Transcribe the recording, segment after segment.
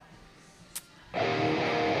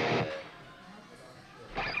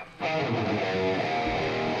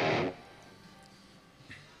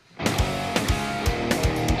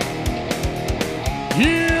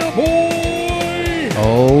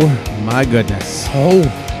my goodness. Oh.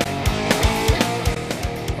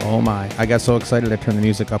 Oh my. I got so excited I turned the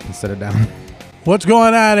music up instead of down. What's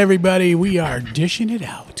going on, everybody? We are dishing it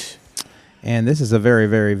out. And this is a very,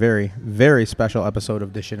 very, very, very special episode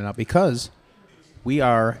of Dishing It Out because we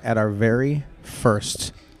are at our very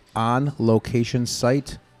first on-location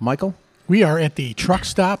site. Michael? We are at the truck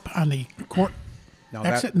stop on the No,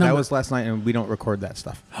 exit that number. was last night, and we don't record that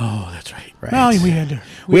stuff. Oh, that's right. Right. Well, we had to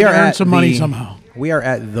We are earn at some money the- somehow. We are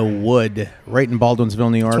at The Wood, right in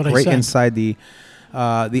Baldwinsville, New York, what I right said. inside the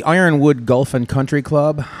Ironwood Golf and Country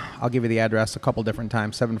Club. I'll give you the address a couple different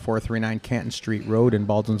times, 7439 Canton Street Road in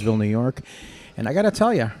Baldwinsville, New York. And I got to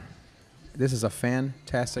tell you, this is a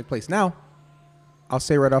fantastic place. Now, I'll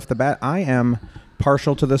say right off the bat, I am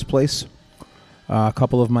partial to this place. A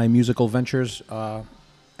couple of my musical ventures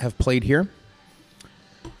have played here.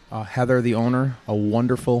 Heather, the owner, a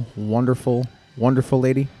wonderful, wonderful, wonderful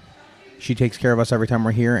lady. She takes care of us every time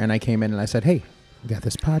we're here. And I came in and I said, hey, we got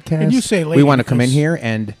this podcast. And you say lady we want to come in because- here.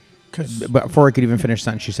 And but before I could even finish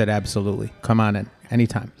sentence, she said, absolutely. Come on in.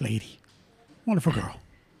 Anytime. Lady. Wonderful girl.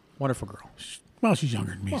 Wonderful girl. Well, she's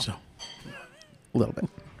younger than me, so A little bit.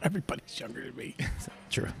 everybody's younger than me.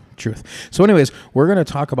 Truth. So anyways, we're going to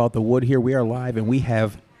talk about The Wood here. We are live, and we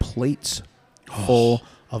have plates full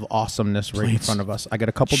of awesomeness right in Plates. front of us. I got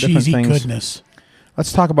a couple different Cheesy things. goodness.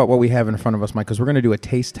 Let's talk about what we have in front of us, Mike, because we're going to do a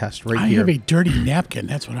taste test right I here. have a dirty napkin.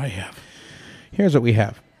 That's what I have. Here's what we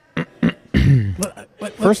have.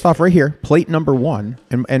 Let- First off, right here, plate number 1.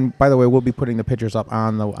 And by the way, we'll be putting the pictures up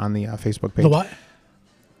on the Facebook page. the what?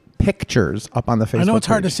 Pictures up on the Facebook page. I know it's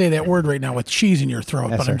hard to say that word right now with cheese in your throat,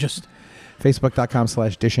 Yes, but sir. I'm just...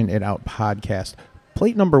 Facebook.com/Dishing It Out podcast.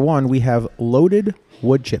 Plate number 1, we have loaded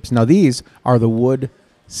wood chips. Now, these are the Wood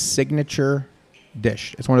signature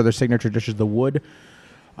dish. It's one of their signature dishes, the Wood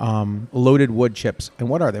loaded wood chips. And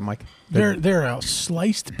what are they, Mike? They're a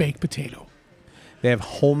sliced baked potato. They have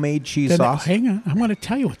homemade cheese Then- sauce. Hang on. I'm going to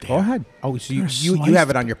tell you what they Go are. ahead. Oh, so you They're have sliced-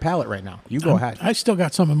 it on your palate right now. You go ahead. I still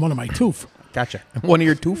got some in one of my tooth. Gotcha. One of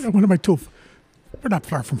your tooth? One of my tooth. We're not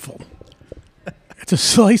far from full. It's a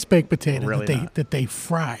sliced baked potato Really that they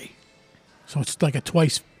fry. So it's like a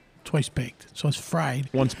twice baked. So it's fried.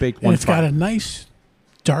 Once baked, And one it's got fried. a nice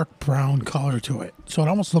dark brown color to it. So it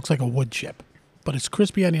almost looks like a wood chip. But it's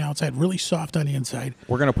crispy on the outside, really soft on the inside.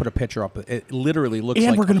 We're going to put a picture up. It literally looks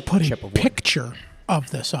And like we're going to put chip a of wood. picture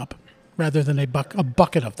of this up rather than a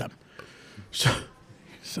bucket of them. So,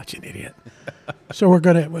 such an idiot. So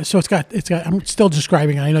it's got, I'm still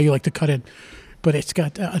describing it. I know you like to cut it, but it's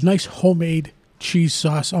got a nice homemade cheese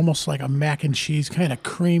sauce, almost like a mac and cheese, kind of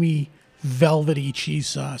creamy, velvety cheese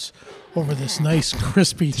sauce over this nice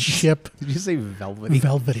crispy chip. Did you say velvety?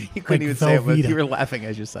 Velvety. You couldn't like even say it, but Velveeta. you were laughing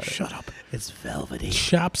as you said it. Shut up. It's velvety.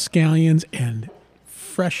 Chopped scallions and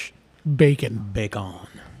fresh bacon. Bacon.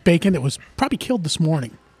 Bacon that was probably killed this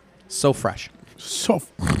morning. So fresh. So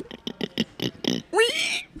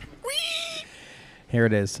Here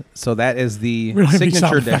it is. So that is the we don't have any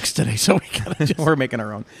sound signature effects dish. today, so we gotta just We're making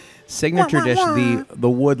our own. Signature dish, the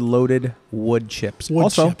Wood loaded wood chips. wood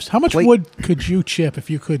also, chips. How much plate- wood could you chip if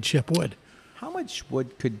you could chip wood? How much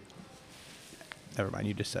wood could... Never mind,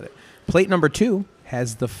 you just said it. Plate number 2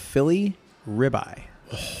 has the Philly ribeye.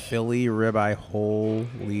 The Philly ribeye,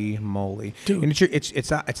 holy moly. Dude. And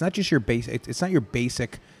it's not just your basic, it's not your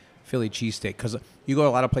basic Philly cheesesteak, because you go to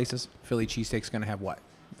a lot of places, Philly cheesesteak's going to have what?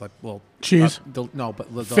 Like, well, Cheese? no, but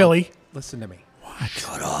Philly? Listen to me. What?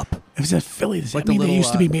 Shut up. If it's a Philly, does Like that mean they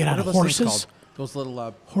used to be made what out are of those things horses? called? Those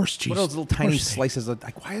little Horse cheese. What are those little tiny Horse steak. slices of,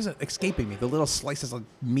 like, why is it escaping me? The little slices of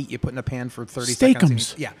meat you put in a pan for 30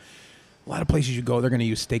 seconds. Steakums. Yeah. A lot of places you go, they're going to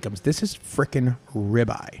use steakums. This is frickin'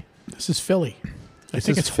 ribeye. This is Philly. I This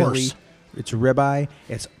think is it's Philly. horse. It's ribeye.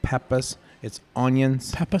 It's peppers. It's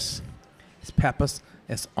onions. Peppers. It's peppers.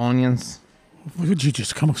 It's onions. Would you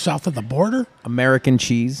just come south of the border? American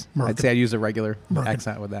cheese. I'd American. say I'd use a regular American.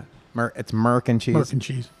 accent with that. It's American cheese. American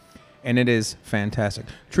cheese. And it is fantastic.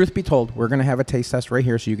 Truth be told, we're going to have a taste test right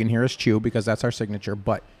here so you can hear us chew because that's our signature.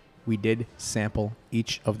 But we did sample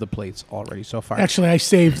each of the plates already so far. Actually, I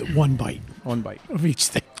saved one bite One bite. of each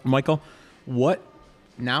thing. Michael, what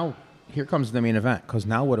now? Here comes the main event, because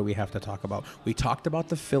now what do we have to talk about? We talked about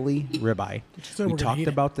the Philly ribeye. said We we're gonna talked eat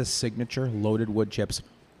it. about the signature loaded wood chips.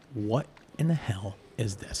 What in the hell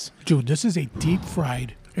is this? Dude, this is a deep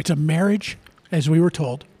fried. It's a marriage, as we were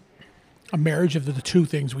told, a marriage of the two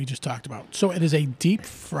things we just talked about. So it is a deep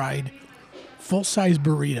fried, full size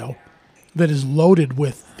burrito that is loaded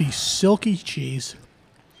with the silky cheese,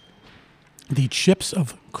 the chips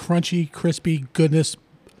of crunchy, crispy goodness,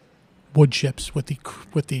 wood chips with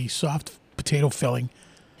the soft potato filling,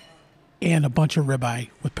 and a bunch of ribeye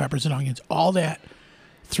with peppers and onions. All that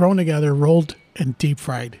thrown together, rolled, and deep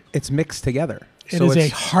fried. It's mixed together. It is a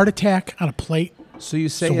heart attack on a plate. So you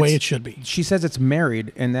say It's the way it's- it should be. She says it's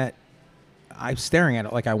married, and that I'm staring at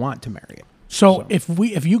it like I want to marry it. So if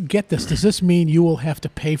you get this, does this mean you will have to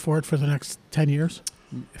pay for it for the next 10 years?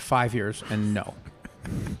 5 years, and no.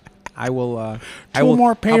 I will. Two more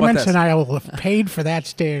how about payments, this? and I will have paid for that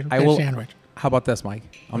sandwich. How about this, Mike?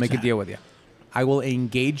 I'll make that? a deal with you. I will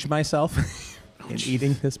engage myself in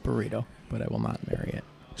eating this burrito, but I will not marry it.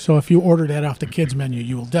 So if you order that off the kids menu,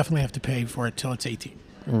 you will definitely have to pay for it till it's 18.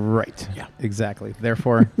 Right. Yeah. Exactly.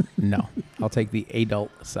 Therefore, no. I'll take the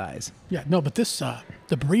adult size. Yeah, no, but this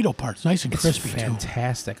the burrito part's nice and crispy too.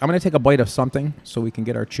 Fantastic. I'm going to take a bite of something so we can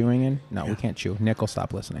get our chewing in. No, we can't chew. Nick will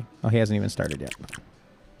stop listening. Oh, he hasn't even started yet.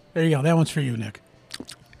 There you go. That one's for you, Nick.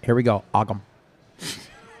 Here we go. Ogum.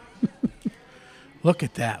 Look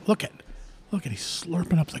at that. Look at he's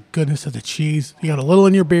slurping up the goodness of the cheese. You got a little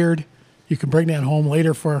in your beard. You can bring that home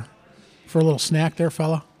later for a little snack there,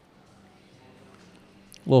 fella.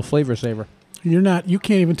 A little flavor saver. You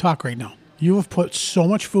can't even talk right now. You have put so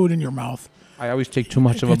much food in your mouth. I always take too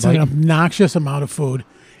much of a It's bite. an obnoxious amount of food.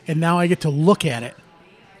 And now I get to look at it.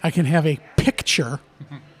 I can have a picture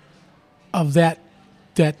of that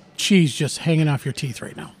cheese just hanging off your teeth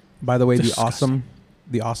right now. By the way, Disgusting.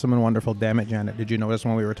 the awesome and wonderful Damn It Janet. Did you notice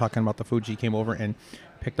when we were talking about the food, she came over and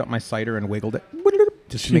picked up my cider and wiggled it?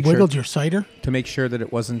 Just to She make wiggled sure, your cider? to make sure that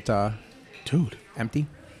it wasn't Dude. empty.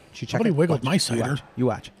 She checked Nobody it. wiggled Watch. my cider. You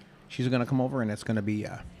watch. She's going to come over and it's going to be...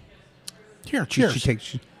 Here, she cheers.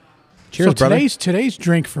 cheers, So brother. today's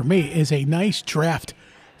drink for me is a nice draft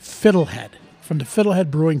Fiddlehead from the Fiddlehead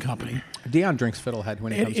Brewing Company. Dion drinks Fiddlehead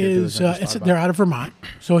when he It comes here. is they're out of Vermont,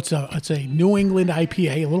 so it's a New England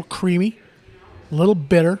IPA, a little creamy, a little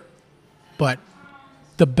bitter, but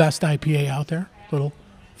the best IPA out there. Little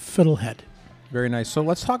Fiddlehead. Very nice. So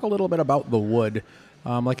let's talk a little bit about the wood.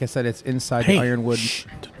 Like I said, it's inside Hey, the ironwood. shh.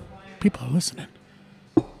 People are listening.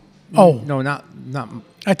 Oh, No, not.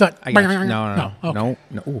 I thought. I got you. No. Okay.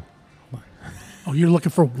 No. Ooh. Oh, you're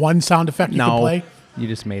looking for one sound effect you can No, play? you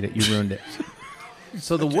just made it. You ruined it.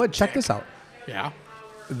 So the wood. Check this out. Yeah.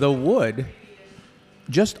 The wood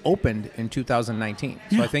just opened in 2019.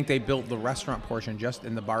 So Yeah. I think they built the restaurant portion just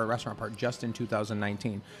in the bar restaurant part just in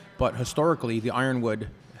 2019. But historically, the ironwood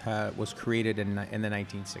was created in the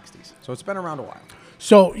 1960s. So it's been around a while.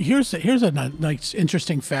 So here's a nice,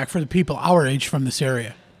 interesting fact for the people our age from this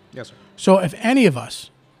area. Yes, sir. So if any of us,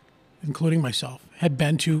 including myself, had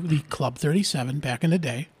been to the Club 37 back in the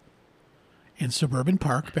day, in Suburban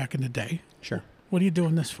Park back in the day, Sure. what are you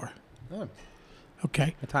doing this for? Oh,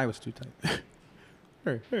 Okay. the tie was too tight.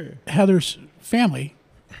 Heather's family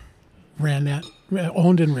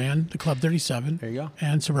owned and ran the Club 37 There you go.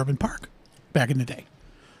 and Suburban Park back in the day.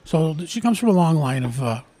 So she comes from a long line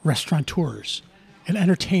of restaurateurs and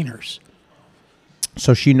entertainers.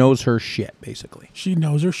 So she knows her shit, basically. She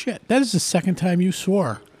knows her shit. That is the second time you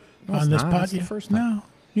swore No, it's on this not. podcast. It's the first time. No,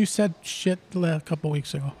 you said shit a couple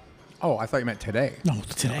weeks ago. Oh, I thought you meant today. No,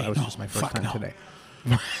 today. That was no, just my first fuck time no. today.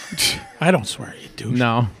 I don't swear at you, douche.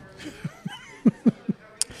 No.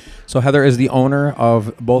 So Heather is the owner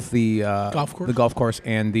of both the golf course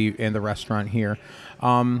and the restaurant here.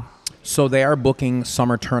 So they are booking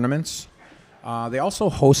summer tournaments. They also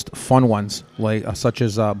host fun ones like such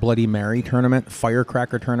as Bloody Mary tournament,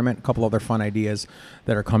 Firecracker tournament, a couple other fun ideas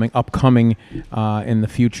that are upcoming in the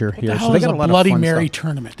future here. The hell So they is got a a lot Bloody of fun Mary stuff.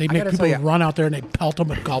 tournament? They I make gotta people tell ya- run out there and they pelt them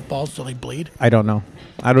with golf balls till they bleed. I don't know.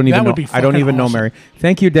 I don't even That know. would be I don't fucking even know, awesome. Mary.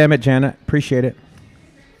 Thank you, damn it, Janet. Appreciate it.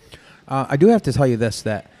 I do have to tell you this,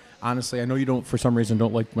 that honestly, I know you don't, for some reason,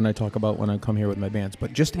 don't like when I talk about when I come here with my bands,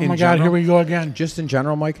 but just Oh in my general, God, here we go again. just in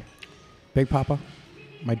general, Mike, Big Papa,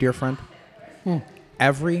 my dear friend, and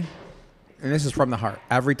this is from the heart,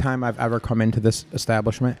 every time I've ever come into this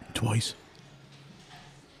establishment Twice.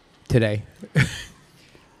 today,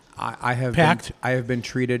 I have Packed? I have been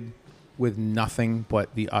treated with nothing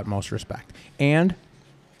but the utmost respect. And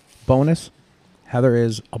bonus, Heather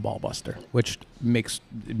is a ball buster, which makes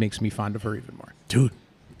me fond of her even more. Dude,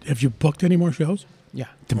 have you booked any more shows? Yeah.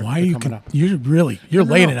 Then they're- why are they're you coming up. you're No,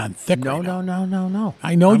 laying no. it on thick No, right now. no.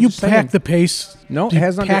 I know I'm you just saying. packed the pace. No, it you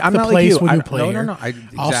has not. packed I'm the not like place you. when I- you play no, here. no.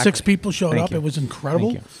 All Exactly. 6 people showed Thank up. you. It was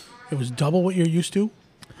incredible. Thank It was double what you're used to.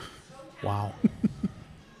 Wow.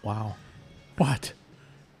 Wow. What?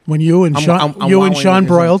 When you and I'm- Sean, I'm you and wowing Sean with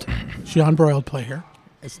Broiled, play here.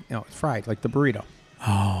 It's fried like the burrito.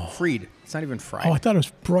 Oh. Freed. It's not even fried. Oh, I thought it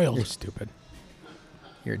was broiled. You're stupid.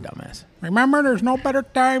 You're a dumbass. Remember, there's no better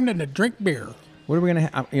time than to drink beer. What are we gonna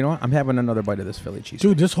have? You know what? I'm having another bite of this Philly cheese.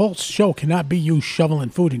 Dude, this whole show cannot be you shoveling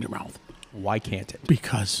food in your mouth Why can't it?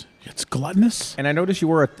 because it's gluttonous. And I noticed you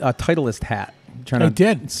wore a Titleist hat Trying I to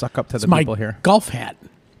did. suck up to It's the my people here. golf hat.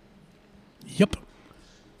 Yep.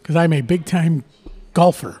 Because I'm a big time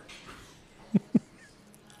golfer.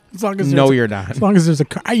 As long as No, there's a- you're not. As long as there's a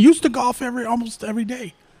car. I used to golf almost every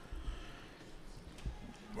day.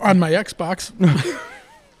 On my Xbox.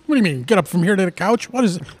 What do you mean? Get up from here to the couch? What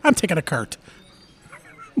is it? I'm taking a cart.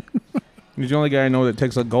 He's the only guy I know that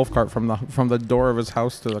takes a golf cart from the door of his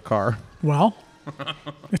house to the car. Well,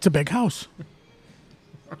 it's a big house.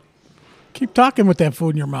 Keep talking with that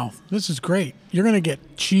food in your mouth. This is great. You're going to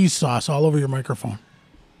get cheese sauce all over your microphone.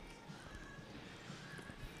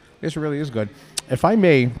 This really is good. If I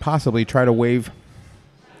may possibly try to wave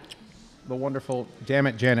the wonderful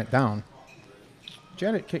Janet down.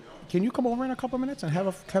 Janet, can you come over in a couple minutes and have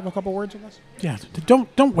a couple words with us? Yeah,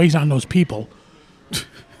 don't wait on those people.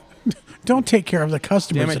 Don't take care of the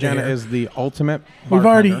customers. that are Janet here. is the ultimate We've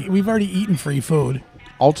bartender. already eaten free food.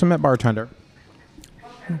 Ultimate bartender.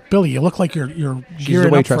 Billy, you look like you're the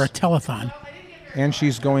gearing up for a waitress. telethon. And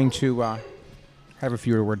she's going to have a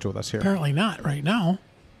few words with us here. Apparently not right now.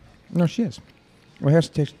 No, she is. Well,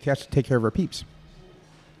 she has to take care of her peeps.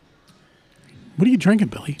 What are you drinking,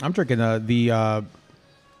 Billy? I'm drinking the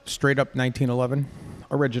straight up 1911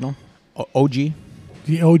 original OG.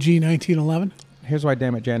 The OG 1911. Here's why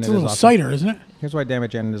Damn It Janet It's a is little awesome. cider, isn't it? Here's why Damn It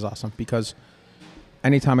Janet is awesome. Because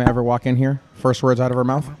anytime I ever walk in here, first words out of her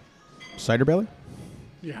mouth, cider Billy.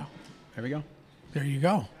 Yeah. There we go. There you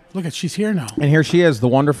go. Look at she's here now. And here she is, the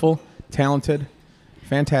wonderful, talented,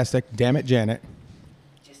 fantastic Damn It Janet.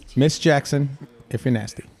 Miss Jackson, if you're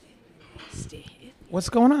nasty. What's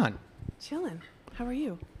going on? Chilling. How are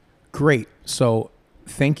you? Great. So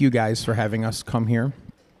thank you guys for having us come here.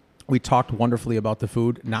 We talked wonderfully about the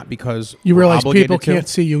food, not because You we're realize obligated people to, can't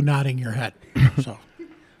see you nodding your head. So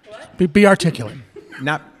be articulate.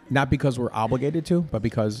 not because we're obligated to, but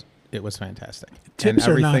because it was fantastic. Tips and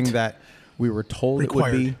are everything not that we were told it would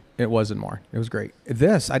required. be, it wasn't more. It was great.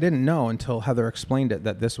 This I didn't know until Heather explained it,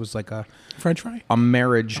 that this was like French fry? a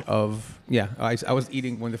marriage of I was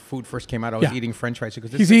eating when the food first came out. I was Yeah. eating French fries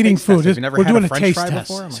because He's eating food. Have you never We're had doing a a French taste fry test.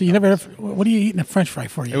 before? I'm So like, you never have, what are you eating a French fry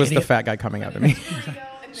for? You it was the idiot? fat guy coming out to me.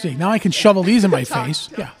 See, now I can shovel these in my face.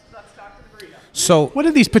 Yeah. So What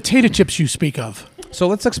are these potato chips you speak of? So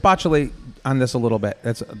let's expostulate on this a little bit.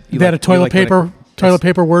 That's Is that a toilet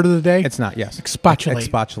paper word of the day? It's not. Yes, Expostulate.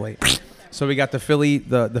 Expostulate. So we got the Philly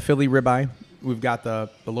ribeye. We've got the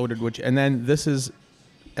loaded witch, and then this is,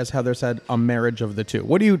 as Heather said, a marriage of the two.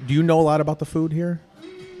 What do you know a lot about the food here?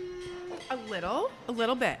 A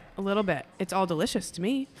little bit. It's all delicious to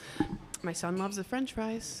me. My son loves the French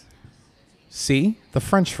fries. See, the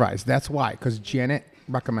French fries. That's why, because Janet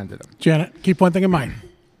recommended them Janet, keep one thing in mind.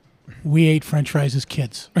 We ate French fries as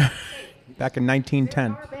kids. back in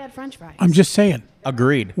 1910. Or bad French fries. I'm just saying.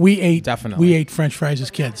 Agreed. We ate Definitely. French fries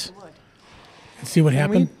as kids. See what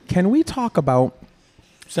happened? Can we talk about?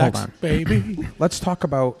 Sex, hold on. baby. Let's talk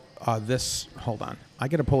about this. Hold on. I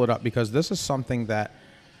got to pull it up because this is something that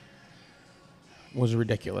was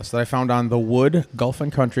ridiculous that I found on the Wood Golf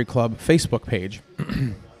and Country Club Facebook page.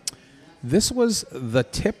 This was the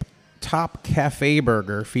Tip Top Cafe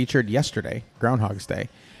burger featured yesterday, Groundhog's Day.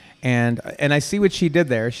 And I see what she did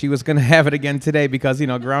there. She was going to have it again today because,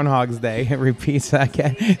 Groundhog's Day, it repeats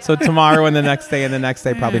again. So tomorrow and the next day and the next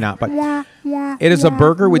day, probably not. But it is a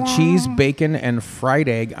burger with cheese, bacon, and fried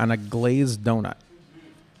egg on a glazed donut.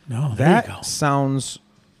 No, there you go. That sounds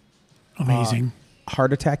Amazing.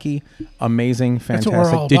 heart attacky, amazing, what fantastic.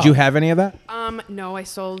 we're all Did you about. have any of that? No, I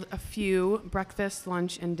sold a few breakfast,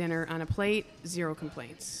 lunch, and dinner on a plate. 0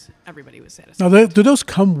 complaints. Everybody was satisfied. Now, do those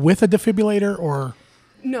come with a defibrillator or?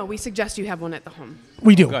 No, we suggest you have one at the home.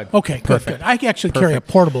 We do. Good. Okay, good, Perfect. good. I actually carry a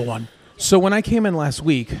Perfect. portable one. So when I came in last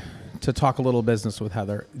week to talk a little business with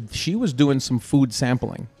Heather, she was doing some food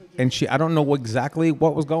sampling. And I don't know exactly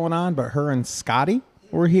what was going on, but her and Scotty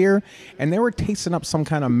were here, and they were tasting up some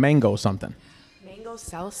kind of mango something. Mango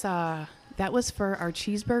salsa. That was for our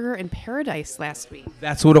cheeseburger in Paradise last week.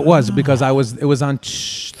 That's what it was, because it was on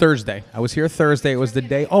Thursday. I was here Thursday. It was the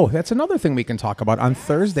day. Oh, that's another thing we can talk about. On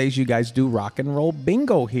Thursdays, you guys do rock and roll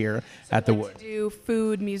bingo here at the Wood. Do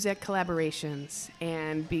food, music collaborations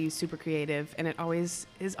and be super creative, and it always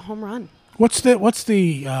is a home run. What's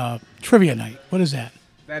the trivia night? What is that?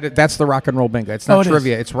 That's the rock and roll bingo. It's Oh, not it is.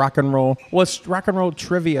 trivia. It's rock and roll. Well, it's rock and roll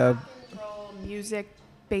trivia. Music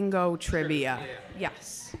bingo trivia.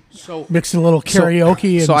 Yes. So Mix a little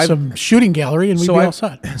karaoke and I've- some shooting gallery, and we'd be all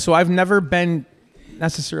set. So I've never been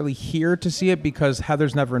necessarily here to see it because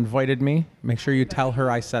Heather's never invited me. Make sure you tell her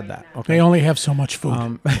I said that. Okay. They only have so much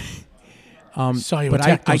food. Saw you But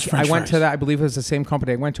attack those French I went fries. to that. I believe it was the same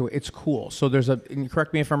company I went to. It's cool. So there's and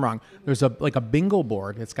correct me if I'm wrong. There's a bingo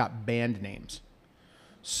board. It's got band names.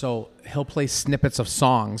 So he'll play snippets of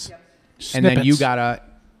songs, and then you Snippets. gotta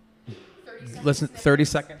listen 30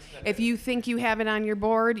 seconds. If you think you have it on your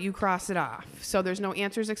board, you cross it off. So there's no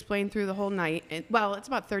answers explained through the whole night. Well, it's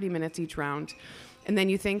about 30 minutes each round. And then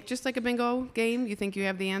you think, just like a bingo game, you think you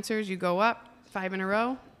have the answers, you go up 5 in a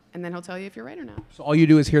row, and then he'll tell you if you're right or not. So all you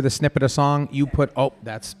do is hear the snippet of song. You put,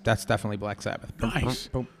 that's definitely Black Sabbath. Boom, Nice.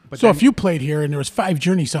 boom, boom. But So then if you played here and there was 5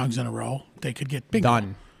 Journey songs in a row, they could get bingo.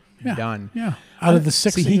 done, Yeah. done. Yeah. Out of the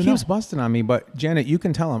 6 See, that he you know. keeps busting on me, but Janet, you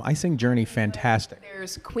can tell him I sing Journey fantastic.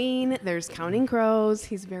 There's Queen, there's Counting Crows.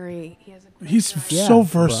 He has a He's Yeah, so bruh.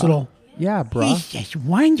 versatile. Yeah, bruh. He's just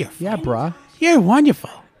wonderful. Yeah, bruh. You're wonderful.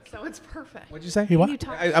 so it's perfect. What'd you say? He what? You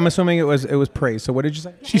talk, I'm assuming it was praise. So what did you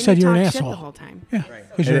say? She and said you you're an talk shit asshole. the whole time. Yeah.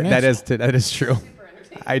 Because you're an asshole. That is true.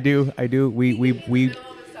 I do. We. Middle of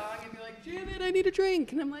the song and be like, Janet, I need a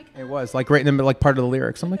drink. And I'm like, It was like right in the middle, like part of the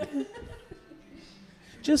lyrics. I'm like,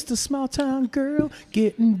 just a small town girl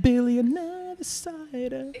getting Billy another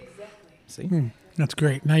cider. exactly. See, That's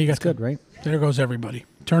great. Now you got that's good, right? There goes everybody.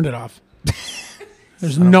 Turned it off.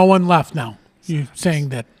 There's no one left now. You saying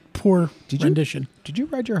that poor Did you- rendition. Did you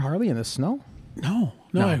ride your Harley in the snow? No.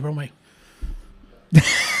 No. I wrote my.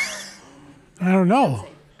 I don't know.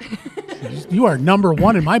 You are number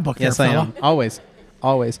 1 in my book. Yes, there, I fella. am.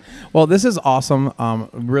 Always. Well, this is awesome.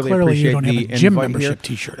 Really Clearly you appreciate don't have the a gym invite membership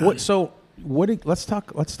here. T-shirt on. What, so, let's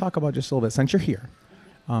talk about just a little bit since you're here.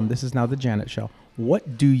 This is now the Janet Show.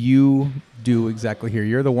 What do you do exactly here?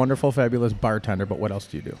 You're the wonderful, fabulous bartender, but what else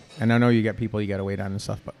do you do? And I know you got people you got to wait on and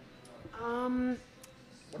stuff, but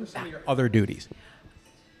what are some of your other duties?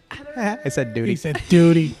 I said He duty. said,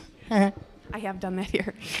 duty. I have done that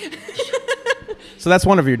here. So that's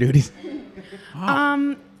one of your duties.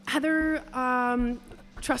 Heather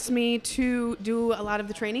trusts me to do a lot of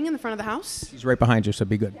the training in the front of the house. He's right behind you, so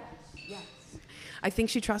be good. I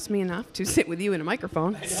think she trusts me enough to sit with you in a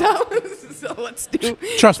microphone. So let's do.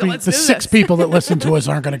 Trust so me, let's the do 6 this. people that listen to us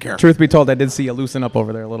aren't going to care. Truth be told, I did see you loosen up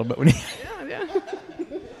over there a little bit when you. Yeah.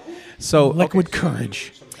 So Liquid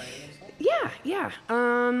courage. Yeah.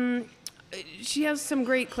 She has some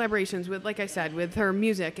great collaborations with, like I said, with her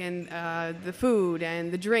music and the food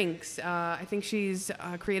and the drinks. I think she's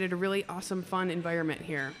created a really awesome, fun environment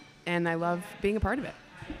here, and I love being a part of it.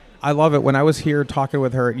 I love it. When I was here talking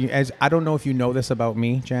with her, as I don't know if you know this about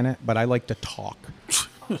me, Janet, but I like to talk.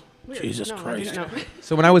 Jesus No, I Christ. didn't know.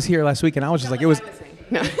 So when I was here last week, and I was just like, No.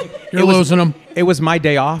 You're It was- losing them. it was my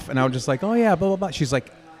day off, and I was just like, oh yeah, blah blah blah. She's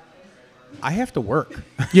like, I have to work.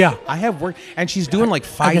 Yeah. I have work, and she's doing like I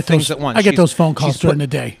 5 get things those- at once. I get She's- those phone calls she's during the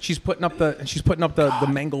day. She's putting up the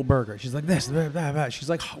mango burger. She's like this, blah, blah, blah. She's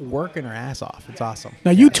like working her ass off. It's awesome.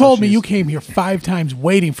 Now, you So told me she's- you came here 5 times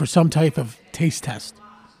waiting for some type of taste test.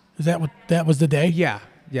 Is that what that was the day? Yeah,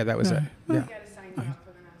 that was it. Yeah.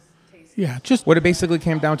 Yeah, just What it basically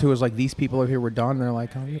came down to was like these people over here were done. They're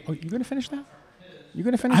like, oh, you're going to finish that? You're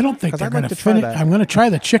going to finish? I don't that? think 'Cause they're I'd going like to try finish. that. I'm going to try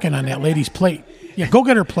the chicken on that lady's plate. Yeah, go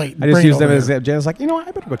get her plate. and I just bring it used them over as here. Janet's like, you know what?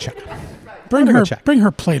 I better go check. Bring better go her check. bring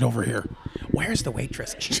her plate over here. Where's the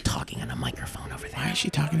waitress? She's talking on a microphone over there. Why is she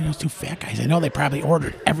talking to those 2 fat guys? I know they probably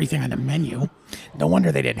ordered everything on the menu. No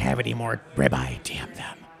wonder they didn't have any more ribeye. Damn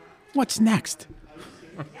them. What's next?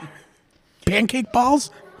 Pancake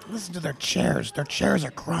balls? Listen to their chairs. Their chairs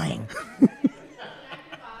are crying.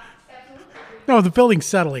 No, the building's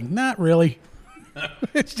settling. Not really.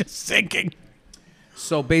 It's just sinking.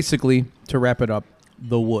 So basically, to wrap it up,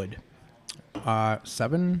 the Wood.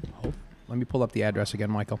 7. Oh, let me pull up the address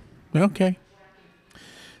again, Michael. Okay.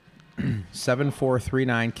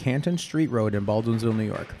 7439 Canton Street Road in Baldwinsville, New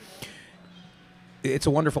York. It's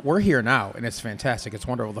a wonderful. We're here now, and it's fantastic. It's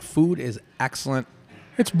wonderful. The food is excellent.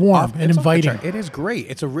 It's warm It's and off the inviting. chart. It is great.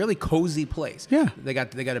 It's a really cozy place. Yeah. They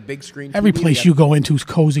got a big screen. Every TV. They place got you go into is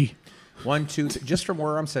cozy. 1, 2, just from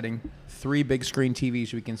where I'm sitting, 3 big screen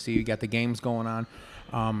TVs we can see. You got the games going on.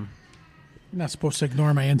 I'm not supposed to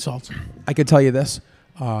ignore my insults. I could tell you this.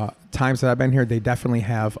 Times that I've been here, they definitely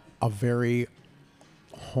have a very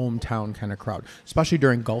hometown kind of crowd, especially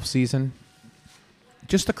during golf season.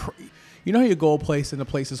 Just you know how you go a place and the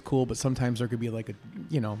place is cool, but sometimes there could be like a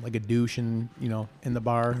douche in the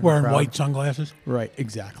bar. in the Wearing crowd. white sunglasses. Right,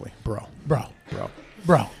 exactly, bro.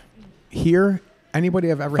 Bro. Here,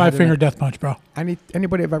 anybody I've ever had 5-finger death punch, bro.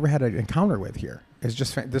 anybody I've ever had an encounter with here is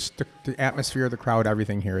just the atmosphere, the crowd,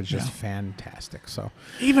 everything here is just Yeah. fantastic. So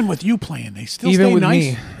Even with you playing, they still even stay with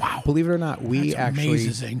nice. me, Wow. believe it or not, we That's actually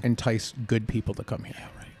amazing. entice good people to come here.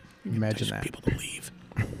 Imagine There's that. people to leave.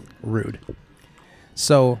 Rude.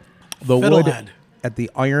 So the Wood, Fiddlehead. at the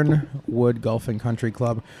Ironwood Golf and Country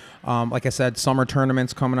Club. Like I said, summer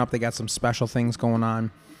tournaments coming up. They got some special things going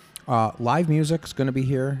on. Live music's going to be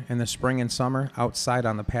here in the spring and summer outside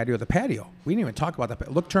on the patio. The patio. We didn't even talk about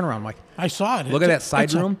that. Look, turn around, Mike. I saw it. Look at that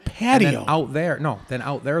side room. Patio. And then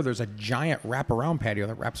out there, there's a giant wraparound patio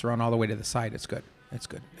that wraps around all the way to the side. It's good. It's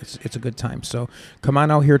good. It's a good time. So come on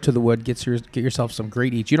out here to the Wood. Get yourself some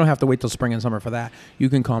great eats. You don't have to wait till spring and summer for that. You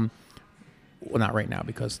can come. Well, not right now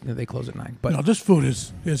because they close at 9. But No, this food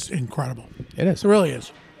is incredible. it is. It really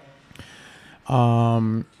is.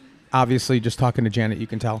 Obviously, just talking to Janet, you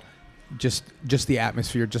can tell just the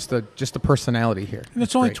atmosphere, just the personality here. And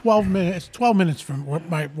it's only 12 minutes. 12 minutes from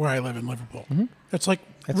where I live in Liverpool. It's like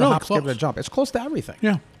It's really a hop, close. skip, and a jump. It's close to everything.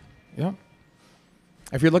 Yeah. Yeah.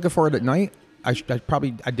 If you're looking for it at night, I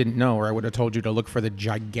didn't know, or I would have told you to look for the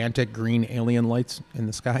gigantic green alien lights in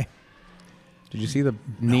the sky. Did you see the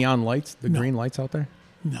neon lights, the green lights out there?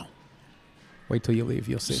 No. Wait till you leave,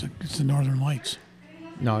 you'll see. It's the Northern Lights.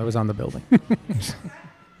 No, it was on the building.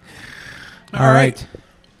 All right.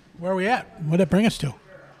 Where are we at? What did that bring us to?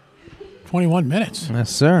 21 minutes. Yes,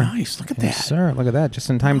 sir. Nice. Look at Yes, that. sir. Look at that. Just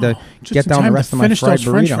in time to Just get in down time the rest to of my finish fried those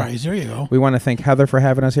French burrito. fries. There you go. We want to thank Heather for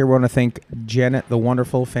having us here. We want to thank Janet, the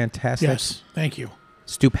wonderful, fantastic, Yes. Thank you.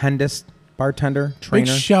 stupendous bartender, trainer.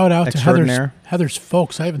 Big shout out to extraordinaire. Heather's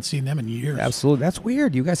folks. I haven't seen them in years. Absolutely. That's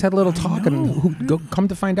weird. You guys had a little talk, and come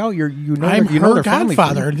to find out, I'm you know her their family.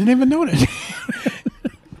 godfather. I didn't even notice.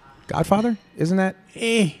 Godfather? Isn't that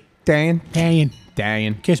Eh. Dan?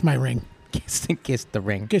 Diane. Kiss my ring. Kiss the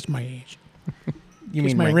ring. Kiss my age. You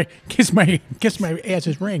Kiss mean my ring? ring. Kiss my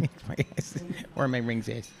ass's ring. Or my ring's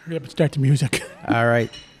ace. Hurry up and start the music. All right.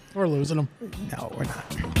 We're losing them. No, we're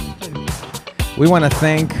not. We want to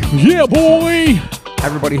thank Yeah, boy.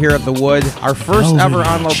 everybody here at the Wood. Our first Loaded ever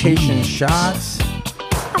on location cheese. shots.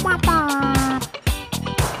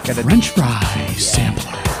 Got a French fry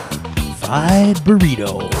sampler. fried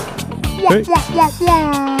burrito.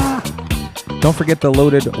 Don't forget the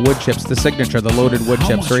loaded wood chips, the signature, the loaded wood How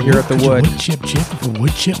chips much right here at the could Wood. Wood chip. If a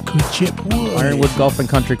wood chip could chip wood. Ironwood Golf and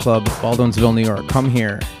Country Club, Baldwinsville, New York. Come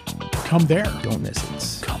here. Come there. Don't miss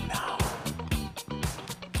it. Come now.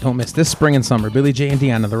 Don't miss this spring and summer. Billy J and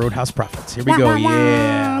Deanna, the Roadhouse Prophets. Here we go.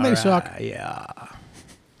 Yeah. They All suck. right. Yeah.